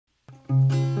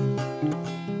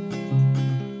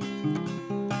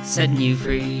Setting you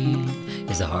free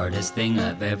is the hardest thing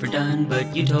I've ever done,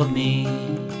 but you told me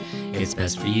it's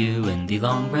best for you in the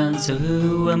long run. So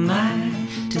who am I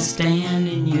to stand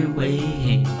in your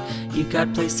way? You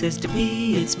got places to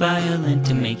be, it's violent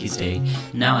to make you stay.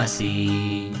 Now I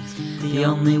see the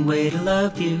only way to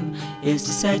love you is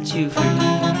to set you free.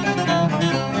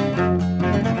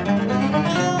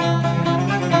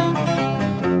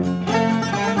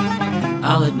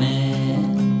 I'll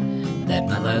admit that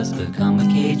my love's become a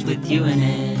cage with you in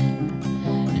it,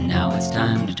 and now it's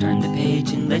time to turn the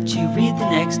page and let you read the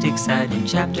next exciting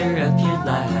chapter of your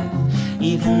life.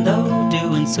 Even though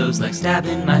doing so's like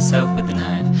stabbing myself with a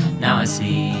knife. Now I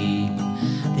see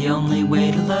the only way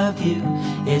to love you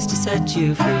is to set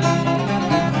you free.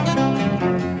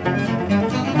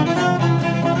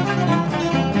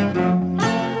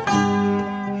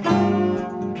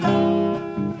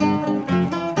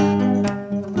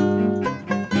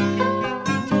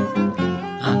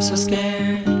 I'm so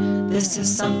scared, this is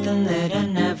something that I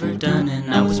never done,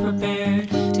 and I was prepared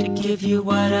to give you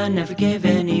what I never gave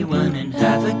anyone and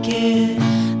have a kid.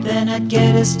 Then I'd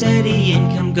get a steady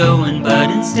income going, but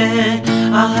instead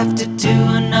I'll have to do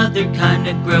another kind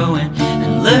of growing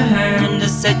and learn to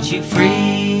set you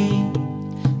free.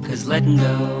 'Cause letting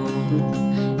go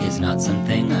is not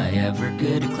something I ever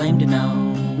could claim to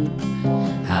know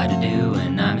how to do,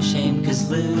 and I'm ashamed 'cause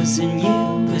losing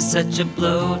you is such a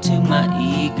blow to my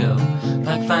ego,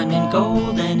 like finding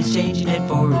gold and exchanging it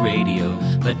for a radio.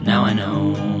 But now I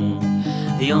know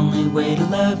the only way to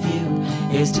love you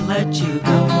is to let you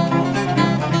go.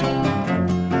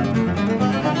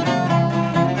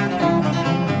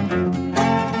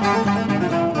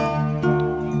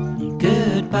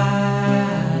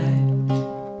 Goodbye,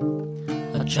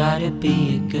 I'll try to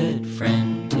be a good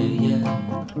friend to you.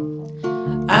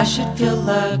 I should feel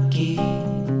lucky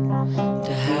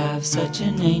to have such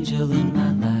an angel in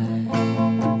my life.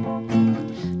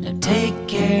 Now take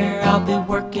care, I'll be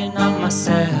working on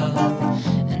myself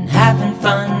and having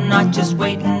fun, not just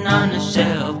waiting on a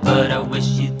shelf. But I wish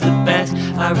you the best,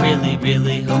 I really,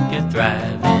 really hope you're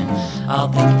thriving. I'll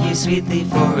think of you sweetly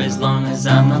for as long as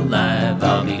I'm alive.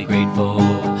 I'll be grateful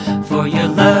for your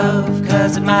love,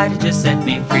 'cause it might have just set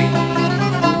me free.